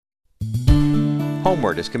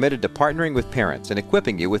Homeward is committed to partnering with parents and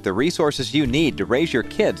equipping you with the resources you need to raise your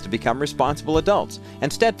kids to become responsible adults.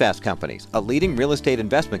 And Steadfast Companies, a leading real estate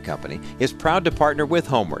investment company, is proud to partner with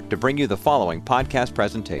Homeward to bring you the following podcast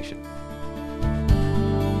presentation.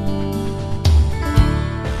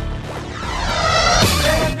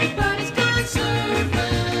 Everybody's gone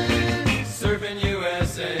surfing, surfing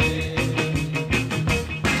USA.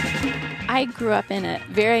 I grew up in a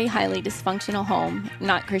very highly dysfunctional home,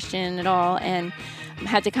 not Christian at all, and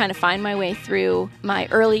had to kind of find my way through my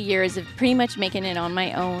early years of pretty much making it on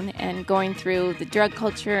my own and going through the drug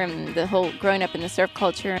culture and the whole growing up in the surf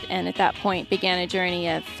culture. And at that point began a journey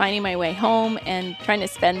of finding my way home and trying to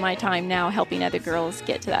spend my time now helping other girls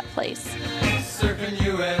get to that place. Surfing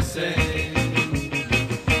USA.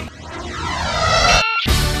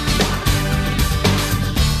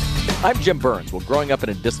 I'm Jim Burns. Well, growing up in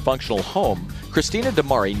a dysfunctional home, Christina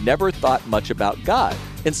Damari never thought much about God.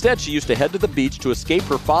 Instead, she used to head to the beach to escape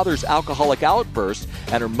her father's alcoholic outburst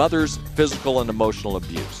and her mother's physical and emotional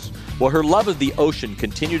abuse. Well, her love of the ocean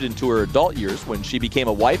continued into her adult years when she became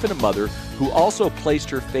a wife and a mother who also placed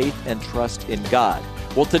her faith and trust in God.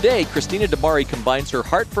 Well, today, Christina Damari combines her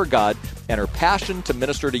heart for God and her passion to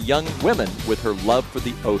minister to young women with her love for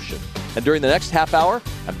the ocean. And during the next half hour,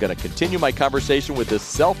 I'm going to continue my conversation with this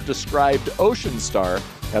self-described ocean star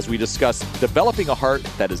as we discuss developing a heart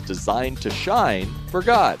that is designed to shine for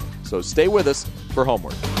God. So stay with us for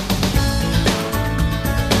Homeward.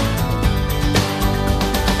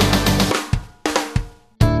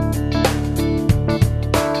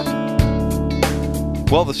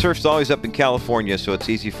 Well, the surf's always up in California, so it's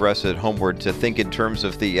easy for us at Homeward to think in terms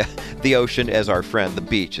of the ocean as our friend, the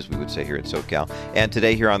beach, as we would say here in SoCal. And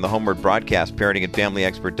today here on the Homeward broadcast, parenting and family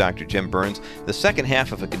expert Dr. Jim Burns, the second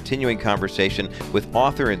half of a continuing conversation with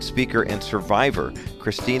author and speaker and survivor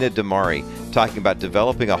Christina Damari, talking about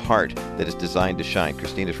developing a heart that is designed to shine.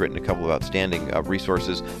 Christina's written a couple of outstanding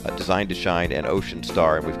resources, Designed to Shine and Ocean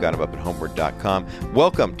Star, and we've got them up at homeward.com.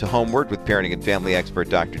 Welcome to Homeward with parenting and family expert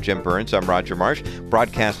Dr. Jim Burns. I'm Roger Marsh,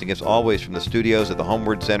 broadcasting as always from the studios at the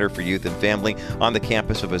Homeward Center for Youth and Family on the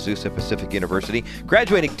campus of Azusa Pacific University.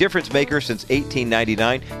 Graduating difference maker since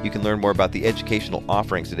 1899. You can learn more about the educational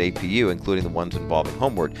offerings at APU, including the ones involving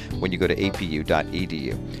Homeward, when you go to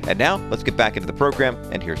apu.edu. And now, let's get back into the program,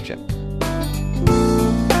 and here's Jim.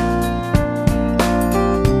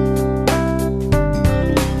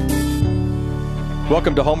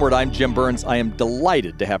 Welcome to Homeward. I'm Jim Burns. I am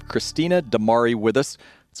delighted to have Christina Damari with us.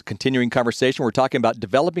 It's a continuing conversation. We're talking about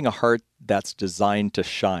developing a heart that's designed to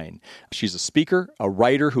shine. She's a speaker, a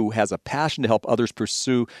writer who has a passion to help others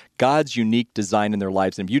pursue God's unique design in their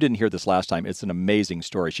lives. And if you didn't hear this last time, it's an amazing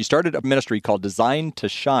story. She started a ministry called Designed to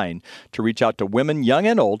Shine to reach out to women, young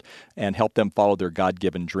and old, and help them follow their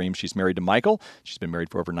God-given dreams. She's married to Michael. She's been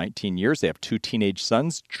married for over 19 years. They have 2 teenage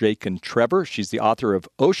sons, Jake and Trevor. She's the author of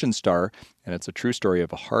Ocean Star, and it's a true story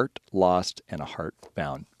of a heart lost and a heart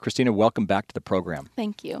found. Christina, welcome back to the program.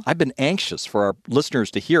 Thank you. I've been anxious for our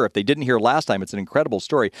listeners to hear. If they didn't hear last time, it's an incredible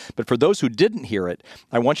story. But for those who didn't hear it,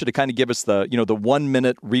 I want you to kind of give us the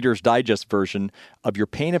 1-minute Reader's Digest version of your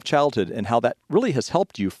pain of childhood and how that really has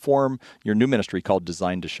helped you form your new ministry called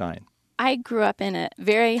Designed to Shine. I grew up in a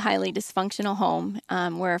very highly dysfunctional home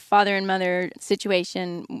where father and mother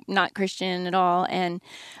situation, not Christian at all, and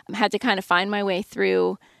had to kind of find my way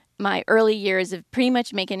through my early years of pretty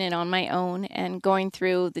much making it on my own and going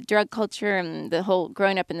through the drug culture and the whole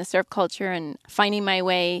growing up in the surf culture and finding my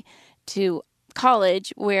way to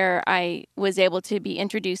college where I was able to be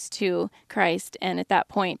introduced to Christ, and at that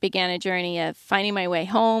point began a journey of finding my way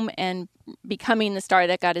home and becoming the star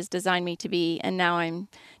that God has designed me to be. And now I'm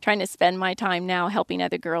trying to spend my time now helping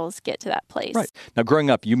other girls get to that place. Right. Now,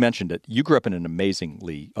 growing up, you mentioned it, you grew up in an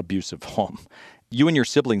amazingly abusive home. You and your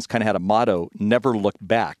siblings kind of had a motto, never look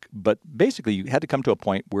back. But basically, you had to come to a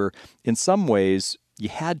point where, in some ways, you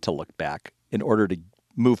had to look back in order to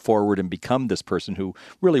move forward and become this person who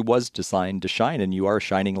really was designed to shine, and you are a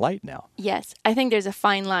shining light now. Yes. I think there's a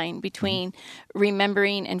fine line between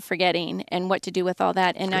remembering and forgetting and what to do with all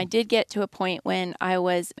that. And I did get to a point when I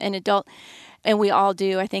was an adult, and we all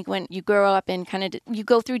do. I think when you grow up and kind of you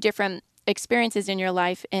go through different experiences in your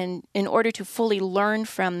life, and in order to fully learn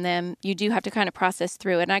from them, you do have to kind of process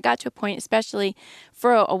through it. And I got to a point, especially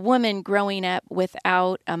for a woman growing up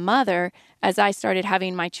without a mother, as I started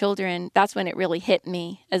having my children, that's when it really hit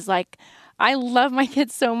me as like, I love my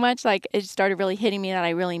kids so much. Like, it started really hitting me that I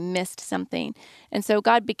really missed something. And so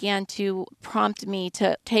God began to prompt me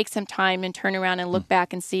to take some time and turn around and look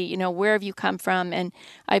back and see, where have you come from? And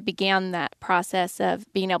I began that process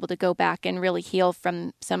of being able to go back and really heal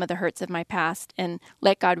from some of the hurts of my past and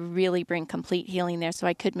let God really bring complete healing there so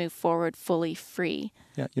I could move forward fully free.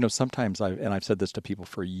 Yeah, sometimes I've said this to people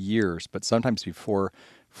for years, but sometimes before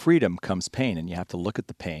freedom comes pain, and you have to look at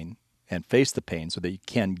the pain and face the pain so that you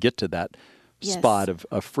can get to that spot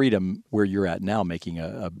of freedom where you're at now, making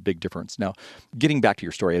a big difference. Now, getting back to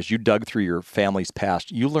your story, as you dug through your family's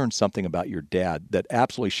past, you learned something about your dad that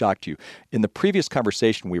absolutely shocked you. In the previous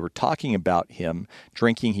conversation, we were talking about him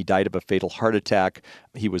drinking. He died of a fatal heart attack.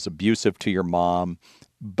 He was abusive to your mom.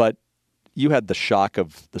 But you had the shock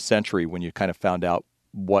of the century when you kind of found out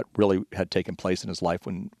what really had taken place in his life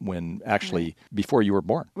when actually before you were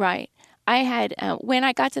born. Right. I had, when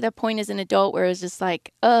I got to the point as an adult where it was just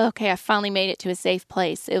like, oh, okay, I finally made it to a safe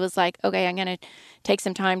place. It was like, okay, I'm going to take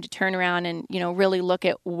some time to turn around and, really look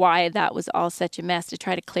at why that was all such a mess to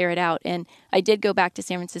try to clear it out. And I did go back to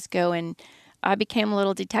San Francisco, and I became a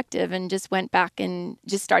little detective and just went back and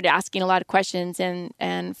just started asking a lot of questions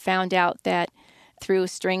and found out that through a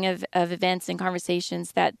string of events and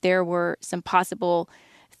conversations that there were some possible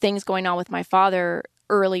things going on with my father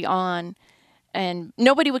early on. And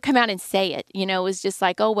nobody would come out and say it. It was just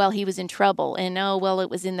like, oh, well, he was in trouble. And, oh, well, it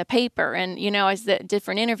was in the paper. And, I was at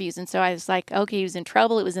different interviews. And so I was like, okay, he was in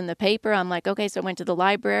trouble. It was in the paper. I'm like, okay. So I went to the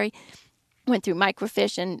library, went through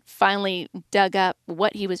microfiche, and finally dug up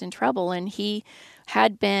what he was in trouble. And he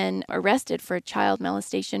had been arrested for child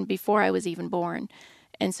molestation before I was even born.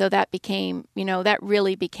 And so that became, that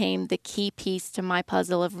really became the key piece to my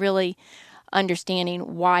puzzle of really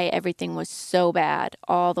understanding why everything was so bad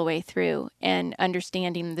all the way through, and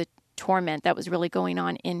understanding the torment that was really going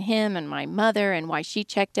on in him and my mother, and why she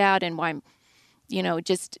checked out, and why,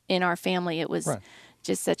 just in our family, it was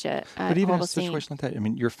just such a But even in a scene. situation like that, I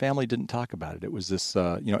mean, your family didn't talk about it. It was this,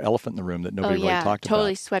 elephant in the room that nobody really talked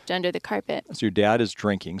totally about. Swept under the carpet. So your dad is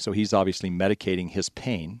drinking, so he's obviously medicating his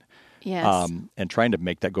pain. Yes. And trying to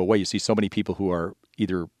make that go away. You see so many people who are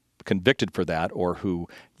either convicted for that or who,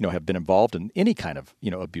 have been involved in any kind of,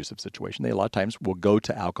 abusive situation. They a lot of times will go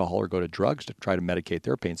to alcohol or go to drugs to try to medicate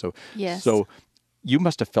their pain. So, Yes. So you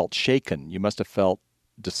must have felt shaken. You must have felt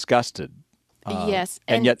disgusted. Yes.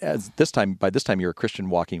 And yet, by this time, you're a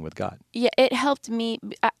Christian walking with God. Yeah, it helped me.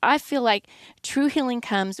 I feel like true healing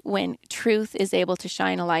comes when truth is able to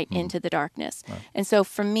shine a light into the darkness. Right. And so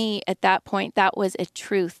for me, at that point, that was a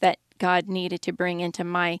truth that God needed to bring into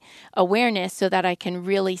my awareness so that I can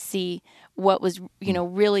really see what was,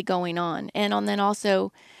 really going on. And then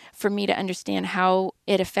also for me to understand how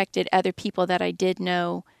it affected other people that I did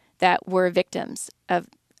know that were victims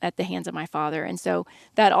at the hands of my father. And so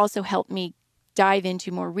that also helped me dive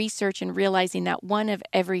into more research and realizing that 1 of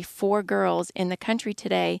every 4 girls in the country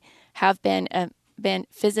today have been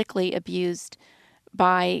physically abused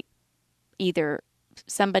by either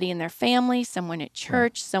somebody in their family, someone at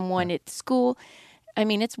church, someone at school. I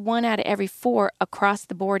mean, it's 1 out of every 4 across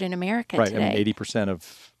the board in America today. Right. I mean, 80%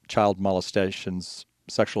 of child molestations,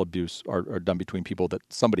 sexual abuse are done between people that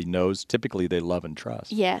somebody knows. Typically, they love and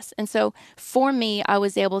trust. Yes. And so for me, I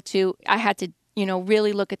had to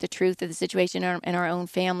really look at the truth of the situation in our own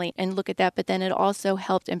family and look at that. But then it also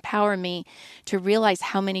helped empower me to realize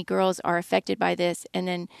how many girls are affected by this, and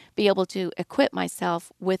then be able to equip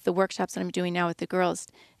myself with the workshops that I'm doing now with the girls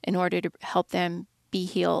in order to help them be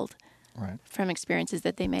healed from experiences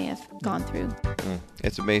that they may have gone through.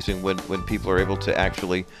 It's amazing when people are able to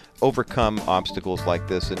actually overcome obstacles like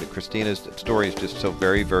this. And Christina's story is just so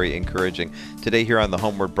very, very encouraging. Today here on the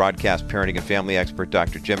Homeward Broadcast, parenting and family expert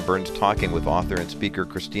Dr. Jim Burns talking with author and speaker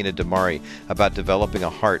Christina Damari about developing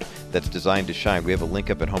a heart that's designed to shine. We have a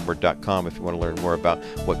link up at homeward.com if you want to learn more about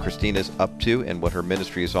what Christina's up to and what her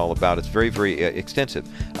ministry is all about. It's very, very extensive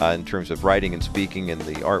in terms of writing and speaking and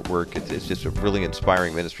the artwork. It's just a really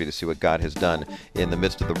inspiring ministry to see what God has done in the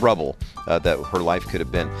midst of the rubble that her life could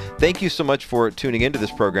have been. Thank you so much for tuning into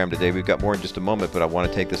this program today. We've got more in just a moment, but I want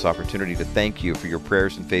to take this opportunity to thank you for your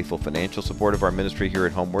prayers and faithful financial support of our ministry here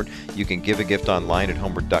at Homeward. You can give a gift online at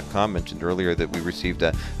homeward.com. Mentioned earlier that we received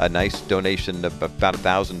a nice donation of about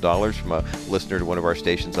 $1,000 from a listener to one of our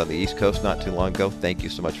stations on the East Coast not too long ago. Thank you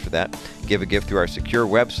so much for that. Give a gift through our secure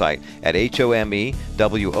website at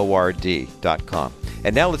homeword.com.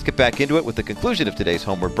 And now let's get back into it with the conclusion of today's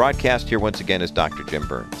Homeward Broadcast. Here once again is Dr. Jim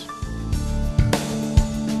Burns.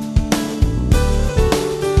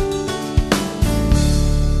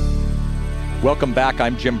 Welcome back.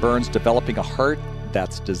 I'm Jim Burns, developing a heart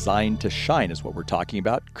That's Designed to Shine is what we're talking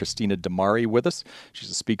about. Christina Damari with us. She's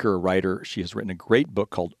a speaker, a writer. She has written a great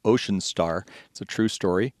book called Ocean Star. It's a true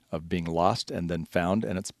story of being lost and then found,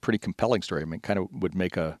 and it's a pretty compelling story. I mean, it kind of would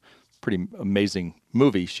make a pretty amazing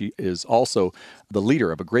movie. She is also the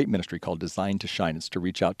leader of a great ministry called Designed to Shine. It's to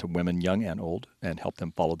reach out to women, young and old, and help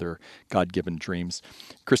them follow their God-given dreams.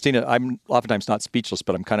 Christina, I'm oftentimes not speechless,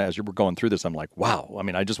 but I'm kind of, as you were going through this, I'm like, wow. I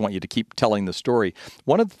mean, I just want you to keep telling the story.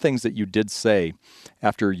 One of the things that you did say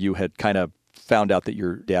after you had kind of found out that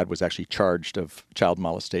your dad was actually charged of child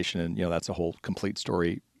molestation, and, that's a whole complete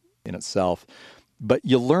story in itself. But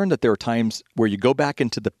you learn that there are times where you go back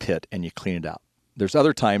into the pit and you clean it out. There's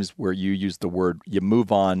other times where you use the word, you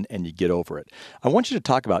move on and you get over it. I want you to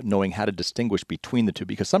talk about knowing how to distinguish between the two,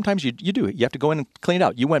 because sometimes you do. You have to go in and clean it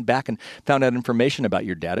out. You went back and found out information about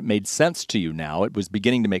your dad. It made sense to you now. It was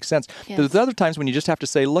beginning to make sense. Yes. There's other times when you just have to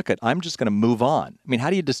say, look, I'm just going to move on. I mean, how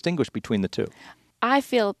do you distinguish between the two? I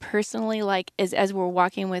feel personally like as we're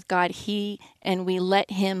walking with God, and we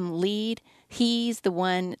let him lead, he's the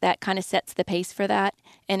one that kind of sets the pace for that.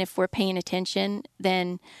 And if we're paying attention,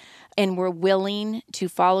 then and we're willing to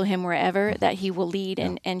follow him wherever, that he will lead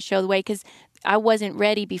and show the way. Because I wasn't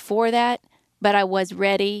ready before that, but I was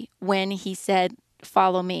ready when he said,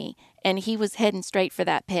 follow me. And he was heading straight for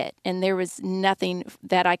that pit. And there was nothing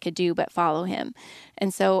that I could do but follow him.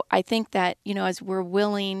 And so I think that, as we're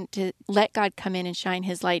willing to let God come in and shine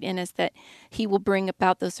his light in us, that he will bring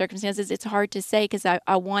about those circumstances. It's hard to say because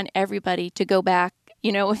I want everybody to go back,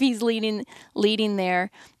 if he's leading there.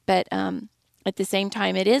 But at the same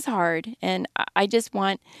time, it is hard. And I just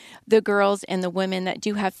want the girls and the women that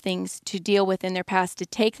do have things to deal with in their past to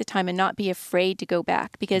take the time and not be afraid to go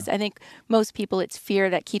back. Because I think most people, it's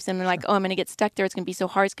fear that keeps them like, oh, I'm going to get stuck there. It's going to be so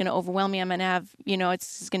hard. It's going to overwhelm me. I'm going to have,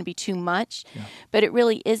 it's going to be too much. Yeah. But it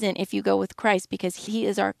really isn't if you go with Christ, because he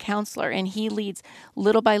is our counselor and he leads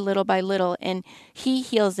little by little by little. And he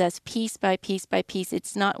heals us piece by piece by piece.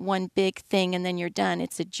 It's not one big thing and then you're done.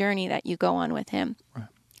 It's a journey that you go on with him. Right.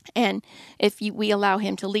 And if we allow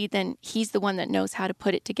him to lead, then he's the one that knows how to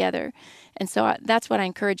put it together. And so that's what I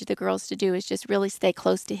encourage the girls to do, is just really stay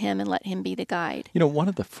close to him and let him be the guide. One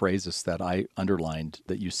of the phrases that I underlined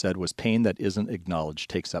that you said was, pain that isn't acknowledged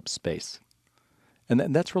takes up space. And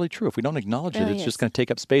that's really true. If we don't acknowledge it, it's just going to take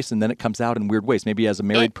up space, and then it comes out in weird ways. Maybe as a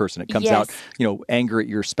married person, it comes out, anger at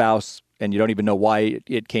your spouse, and you don't even know why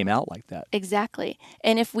it came out like that. Exactly.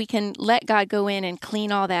 And if we can let God go in and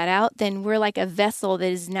clean all that out, then we're like a vessel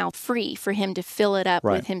that is now free for him to fill it up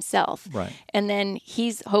with himself. Right. And then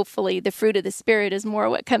he's hopefully, the fruit of the Spirit is more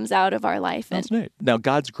what comes out of our life. That's neat. Now,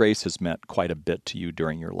 God's grace has meant quite a bit to you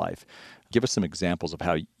during your life. Give us some examples of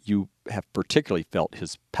how you have particularly felt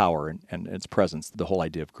his power and its presence, the whole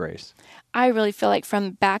idea of grace. I really feel like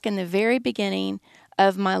from back in the very beginning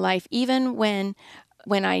of my life, even when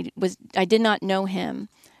I did not know him,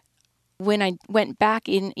 when I went back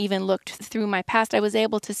and even looked through my past, I was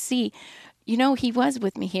able to see, he was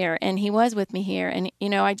with me here and he was with me here. And,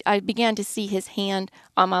 I began to see his hand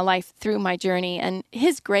on my life through my journey, and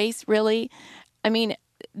his grace really,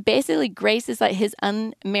 basically grace is like his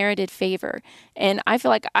unmerited favor. And I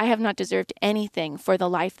feel like I have not deserved anything for the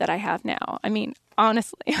life that I have now.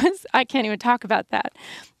 Honestly, I can't even talk about that,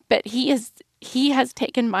 but he has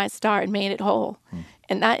taken my star and made it whole.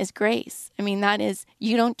 And that is grace. That is,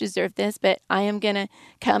 you don't deserve this, but I am going to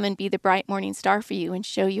come and be the bright morning star for you and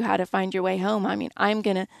show you how to find your way home. I'm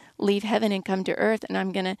going to leave heaven and come to earth, and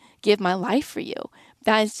I'm going to give my life for you.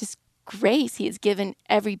 That is just grace. He has given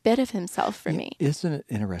every bit of himself for me. Isn't it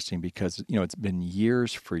interesting? Because, it's been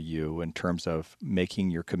years for you in terms of making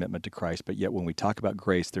your commitment to Christ, but yet when we talk about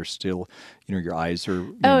grace, there's still, your eyes are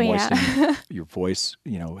moistened, your voice,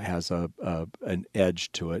 has an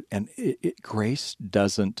edge to it. And grace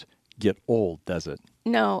doesn't get old, does it?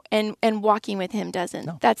 No, and walking with him doesn't.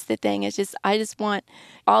 No. That's the thing. I just want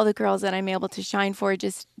all the girls that I'm able to shine for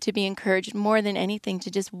just to be encouraged more than anything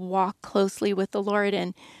to just walk closely with the Lord.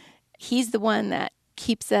 And he's the one that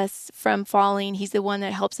keeps us from falling. He's the one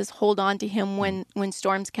that helps us hold on to him when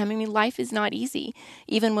storms come. Life is not easy.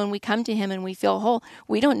 Even when we come to him and we feel whole,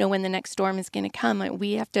 we don't know when the next storm is going to come.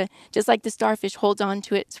 We have to, just like the starfish holds on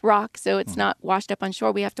to its rock so it's not washed up on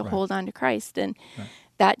shore, we have to hold on to Christ. And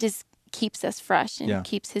that just keeps us fresh and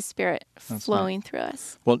keeps his Spirit flowing through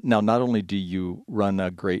us. Well, now, not only do you run a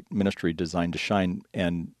great ministry Designed to Shine,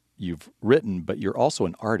 and you've written, but you're also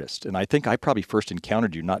an artist. And I think I probably first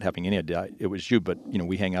encountered you, not having any idea it was you, but,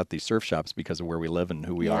 we hang out at these surf shops because of where we live and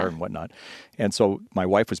who we are and whatnot. And so my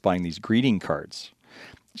wife was buying these greeting cards.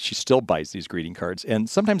 She still buys these greeting cards, and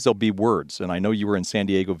sometimes they'll be words. And I know you were in San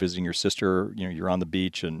Diego visiting your sister. You're on the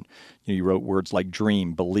beach, and you wrote words like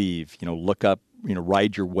dream, believe, look up,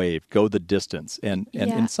 ride your wave, go the distance. And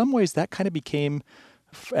in some ways that kind of became,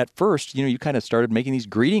 at first, you kind of started making these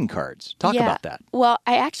greeting cards. Talk about that. Well,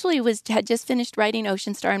 I actually had just finished writing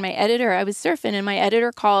Ocean Star, and I was surfing, and my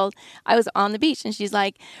editor called. I was on the beach, and she's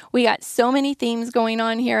like, we got so many themes going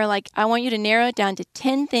on here. Like, I want you to narrow it down to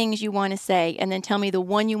 10 things you want to say, and then tell me the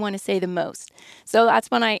one you want to say the most. So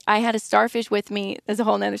that's when I had a starfish with me. There's a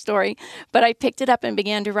whole nother story. But I picked it up and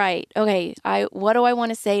began to write. Okay, what do I want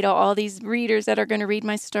to say to all these readers that are going to read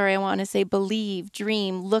my story? I want to say believe,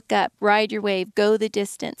 dream, look up, ride your wave, go the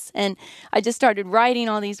distance. And I just started writing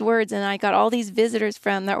all these words, and I got all these visitors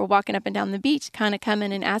that were walking up and down the beach kind of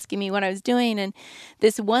coming and asking me what I was doing. And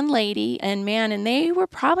this one lady and man, and they were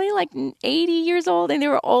probably like 80 years old, and they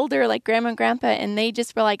were older, like grandma and grandpa, and they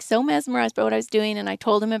just were like so mesmerized by what I was doing. And I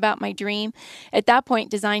told them about my dream. At that point,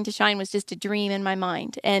 Design to Shine was just a dream in my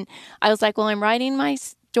mind. And I was like, well, I'm writing my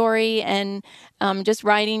story and just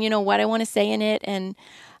writing, what I want to say in it.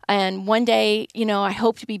 And one day, I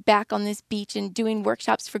hope to be back on this beach and doing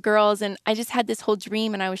workshops for girls. And I just had this whole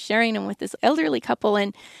dream, and I was sharing them with this elderly couple.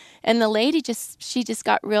 And the lady she just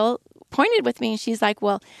got real pointed with me. And she's like,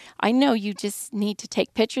 well, I know you just need to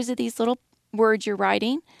take pictures of these little words you're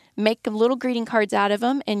writing, make little greeting cards out of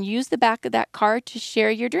them, and use the back of that card to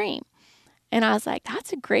share your dream. And I was like,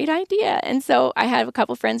 that's a great idea. And so I had a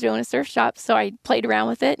couple friends who own a surf shop. So I played around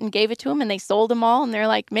with it and gave it to them, and they sold them all. And they're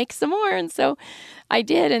like, make some more. And so I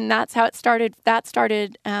did. And that's how it started. That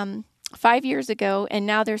started 5 years ago. And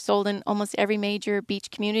now they're sold in almost every major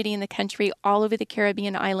beach community in the country, all over the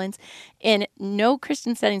Caribbean islands. In no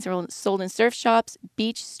Christian settings. They're sold in surf shops,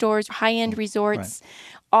 beach stores, high-end resorts,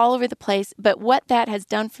 all over the place. But what that has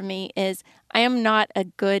done for me is I am not a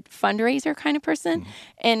good fundraiser kind of person.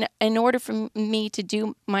 And in order for me to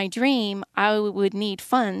do my dream, I would need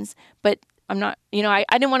funds. But I'm not, I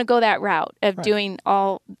didn't want to go that route of doing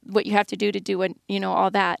all what you have to do it,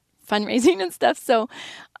 all that fundraising and stuff. So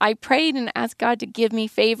I prayed and asked God to give me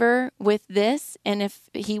favor with this. And if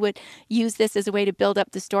he would use this as a way to build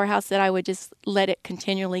up the storehouse, that I would just let it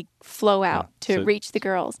continually flow out to reach the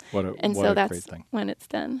girls. That's great thing. When it's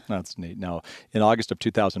done. That's neat. Now, in August of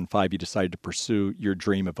 2005, you decided to pursue your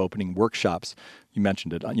dream of opening workshops. You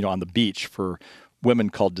mentioned it, on the beach for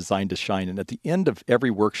women called Design to Shine. And at the end of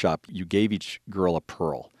every workshop, you gave each girl a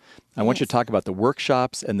pearl. I want you to talk about the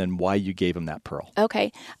workshops and then why you gave them that pearl.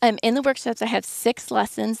 Okay. In the workshops, I have 6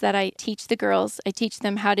 lessons that I teach the girls. I teach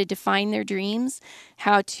them how to define their dreams,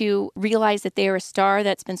 how to realize that they are a star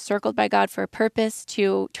that's been circled by God for a purpose,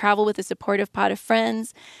 to travel with a supportive pod of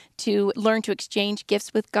friends, to learn to exchange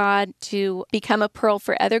gifts with God, to become a pearl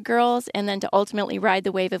for other girls, and then to ultimately ride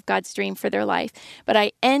the wave of God's dream for their life. But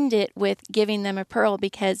I end it with giving them a pearl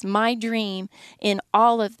because my dream in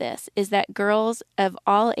all of this is that girls of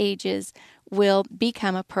all ages will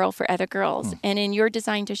become a pearl for other girls. And in your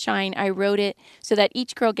Design to Shine, I wrote it so that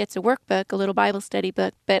each girl gets a workbook, a little Bible study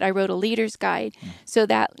book, but I wrote a leader's guide so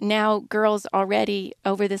that now girls already,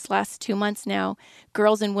 over this last 2 months now,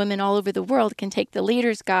 girls and women all over the world can take the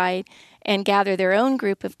leader's guide and gather their own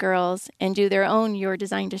group of girls and do their own Your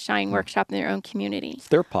Design to Shine workshop in their own community. It's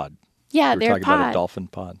their pod. Yeah, their pod. We're talking about a dolphin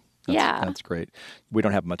pod. That's great. We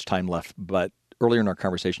don't have much time left, but earlier in our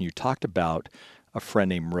conversation, you talked about a friend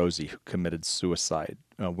named Rosie who committed suicide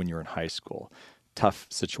when you were in high school. Tough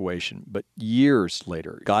situation. But years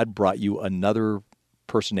later, God brought you another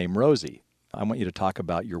person named Rosie. I want you to talk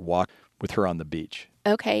about your walk with her on the beach.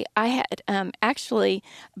 Okay, I had actually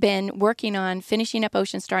been working on finishing up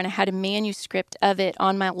Ocean Star, and I had a manuscript of it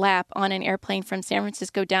on my lap on an airplane from San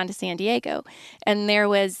Francisco down to San Diego. And there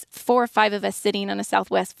was 4 or 5 of us sitting on a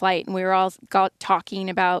Southwest flight, and we were all talking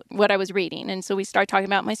about what I was reading. And so we started talking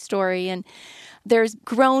about my story, and there's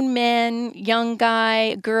grown men, young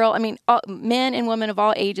guy, girl, men and women of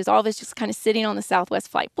all ages, all of us just kind of sitting on the Southwest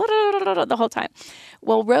flight, the whole time.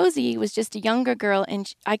 Well, Rosie was just a younger girl,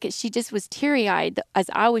 and she just was teary-eyed as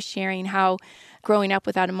I was sharing how growing up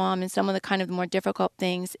without a mom and some of the kind of more difficult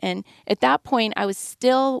things. And at that point, I was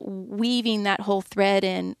still weaving that whole thread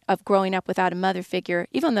in of growing up without a mother figure,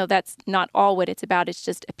 even though that's not all what it's about. It's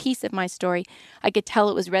just a piece of my story. I could tell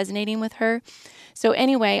it was resonating with her. So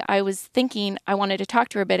anyway, I was thinking I wanted to talk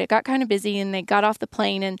to her, but it got kind of busy, and they got off the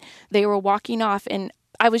plane and they were walking off, and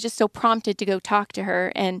I was just so prompted to go talk to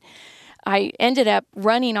her. And I ended up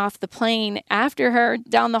running off the plane after her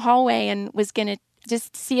down the hallway and was going to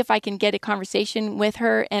just see if I can get a conversation with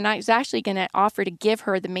her. And I was actually going to offer to give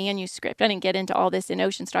her the manuscript. I didn't get into all this in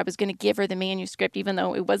Ocean Star. I was going to give her the manuscript, even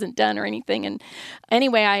though it wasn't done or anything. And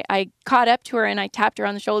anyway, I caught up to her and I tapped her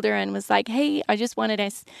on the shoulder and was like, hey, I just wanted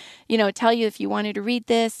to, tell you if you wanted to read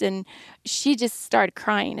this. And she just started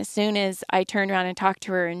crying as soon as I turned around and talked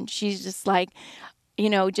to her. And she's just like,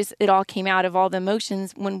 just it all came out of all the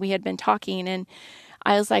emotions when we had been talking. And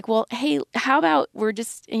I was like, well, hey, how about we're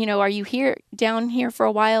just, are you down here for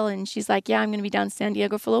a while? And she's like, yeah, I'm going to be down in San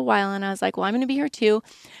Diego for a little while. And I was like, well, I'm going to be here too.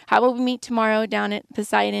 How about we meet tomorrow down at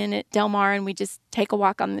Poseidon at Del Mar and we just take a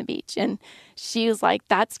walk on the beach? And she was like,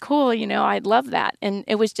 that's cool. I'd love that. And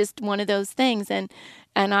it was just one of those things. And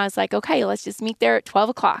I was like, okay, let's just meet there at 12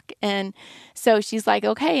 o'clock. And so she's like,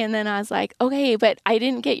 okay. And then I was like, okay, but I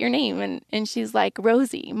didn't get your name. And she's like,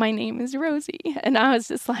 Rosie, my name is Rosie. And I was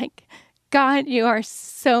just like, God, you are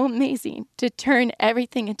so amazing to turn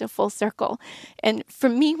everything into full circle. And for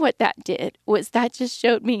me, what that did was that just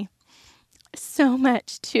showed me so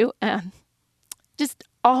much to just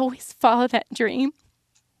always follow that dream.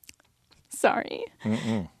 Sorry.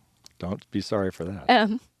 Don't be sorry for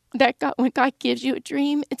that. When God gives you a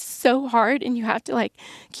dream, it's so hard and you have to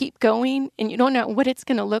keep going and you don't know what it's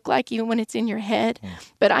going to look like even when it's in your head.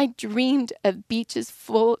 But I dreamed of beaches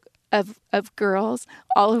full of girls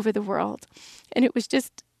all over the world. And it was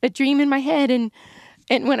just a dream in my head. And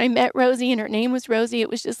when I met Rosie and her name was Rosie, it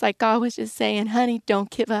was just like God was just saying, honey, don't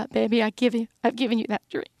give up, baby. I've given you that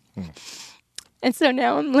dream. And so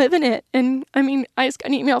now I'm living it. And I just got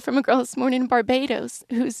an email from a girl this morning in Barbados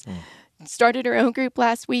who's started her own group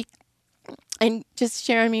last week and just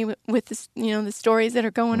sharing me with this, the stories that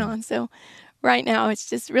are going on. So right now it's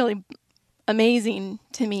just really amazing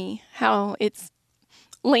to me how it's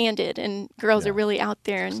landed and girls are really out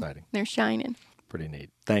there and exciting. They're shining. Pretty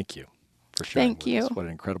neat. Thank you for sharing. Thank you. Us. What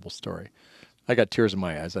an incredible story. I got tears in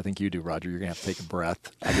my eyes. I think you do, Roger. You're going to have to take a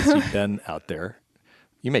breath. I can see Ben out there.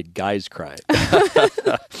 You made guys cry.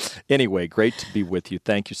 Anyway, great to be with you.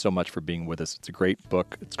 Thank you so much for being with us. It's a great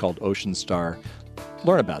book. It's called Ocean Star.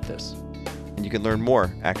 Learn about this. And you can learn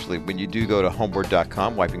more, actually, when you do go to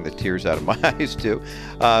homeward.com, wiping the tears out of my eyes, too.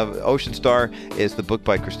 Ocean Star is the book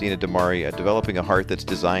by Christina Damari. Developing a Heart That's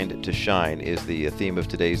Designed to Shine is the theme of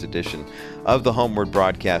today's edition of the Homeward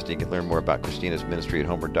broadcast. You can learn more about Christina's ministry at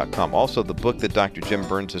homeward.com. Also, the book that Dr. Jim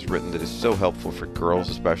Burns has written that is so helpful for girls,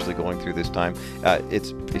 especially going through this time.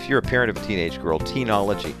 If you're a parent of a teenage girl,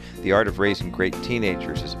 Teenology, The Art of Raising Great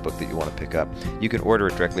Teenagers is a book that you want to pick up. You can order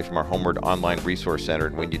it directly from our Homeward Online Resource Center,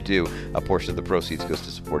 and when you do, a portion of the proceeds goes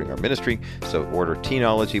to supporting our ministry. So order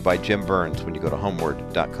Teenology by Jim Burns when you go to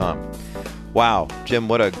homeward.com. Wow, Jim,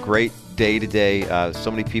 what a great day today.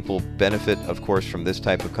 So many people benefit, of course, from this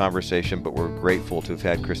type of conversation, but we're grateful to have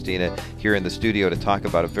had Christina here in the studio to talk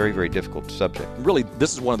about a very, very difficult subject. Really,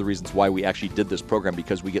 this is one of the reasons why we actually did this program,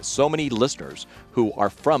 because we get so many listeners who are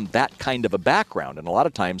from that kind of a background. And a lot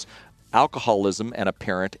of times, alcoholism and a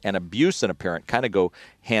parent and abuse and a parent kind of go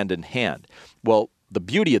hand in hand. Well, the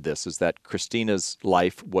beauty of this is that Christina's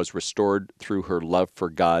life was restored through her love for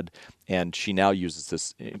God, and she now uses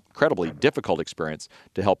this incredibly difficult experience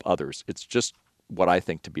to help others. It's just what I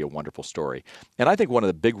think to be a wonderful story. And I think one of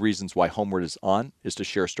the big reasons why Homeward is on is to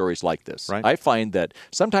share stories like this. Right. I find that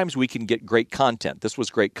sometimes we can get great content. This was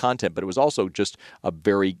great content, but it was also just a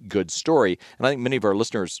very good story. And I think many of our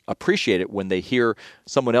listeners appreciate it when they hear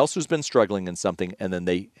someone else who's been struggling in something and then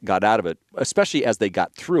they got out of it, especially as they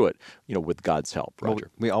got through it, with God's help. Roger.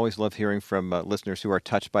 Well, we always love hearing from listeners who are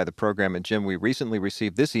touched by the program. And Jim, we recently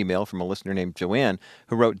received this email from a listener named Joanne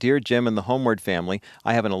who wrote, Dear Jim and the Homeward family,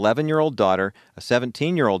 I have an 11-year-old daughter, a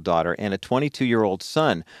 17-year-old daughter, and a 22-year-old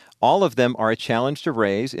son. All of them are a challenge to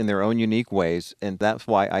raise in their own unique ways, and that's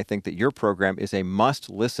why I think that your program is a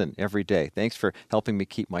must-listen every day. Thanks for helping me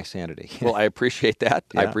keep my sanity. Well, I appreciate that.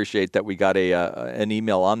 Yeah. I appreciate that we got an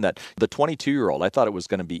email on that. The 22-year-old, I thought it was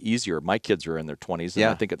going to be easier. My kids are in their 20s, and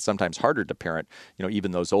I think it's sometimes harder to parent,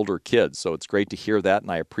 even those older kids. So it's great to hear that,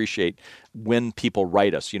 and I appreciate when people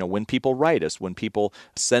write us. When people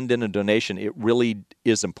send in a donation, it really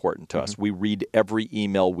is important to us. We read every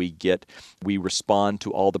email we get. We respond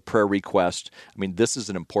to all the prayer requests. This is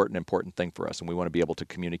an important thing for us, and we want to be able to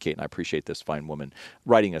communicate, and I appreciate this fine woman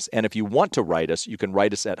writing us. And if you want to write us, you can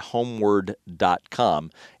write us at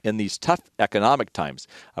homeward.com. In these tough economic times,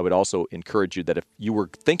 I would also encourage you that if you were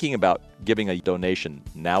thinking about giving a donation,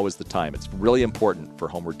 now is the time. It's really important for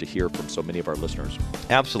Homeward to hear from so many of our listeners.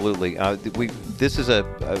 Absolutely. This is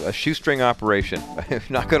a shoestring operation. I'm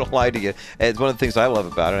not going to lie to you. It's one of the things I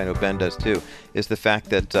love about it. I know Ben does too. is the fact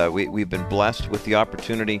that we've been blessed with the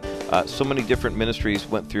opportunity. So many different ministries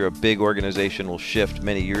went through a big organizational shift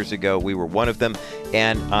many years ago. We were one of them,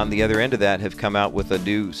 and on the other end of that have come out with a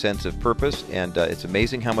new sense of purpose, and it's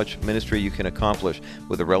amazing how much ministry you can accomplish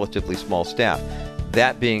with a relatively small staff.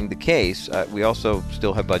 That being the case, we also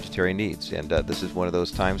still have budgetary needs, and this is one of those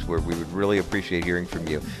times where we would really appreciate hearing from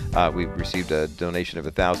you. We received a donation of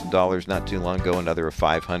 $1,000 not too long ago, another of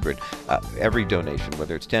 $500. Every donation,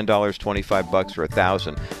 whether it's $10, $25, or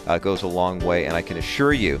 $1,000, goes a long way, and I can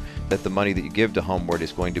assure you that the money that you give to Homeward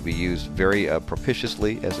is going to be used very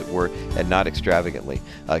propitiously, as it were, and not extravagantly.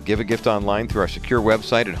 Give a gift online through our secure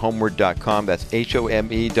website at homeward.com. That's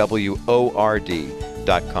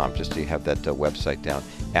HOMEWORD.com, just so you have that website down.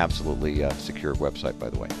 Absolutely secure website, by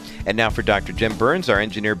the way. And now for Dr. Jim Burns, our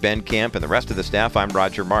engineer Ben Camp, and the rest of the staff, I'm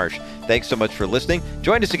Roger Marsh. Thanks so much for listening.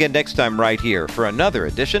 Join us again next time right here for another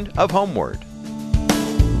edition of Homeward.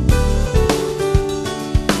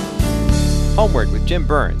 Homeward with Jim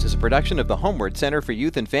Burns is a production of the Homeward Center for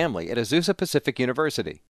Youth and Family at Azusa Pacific University.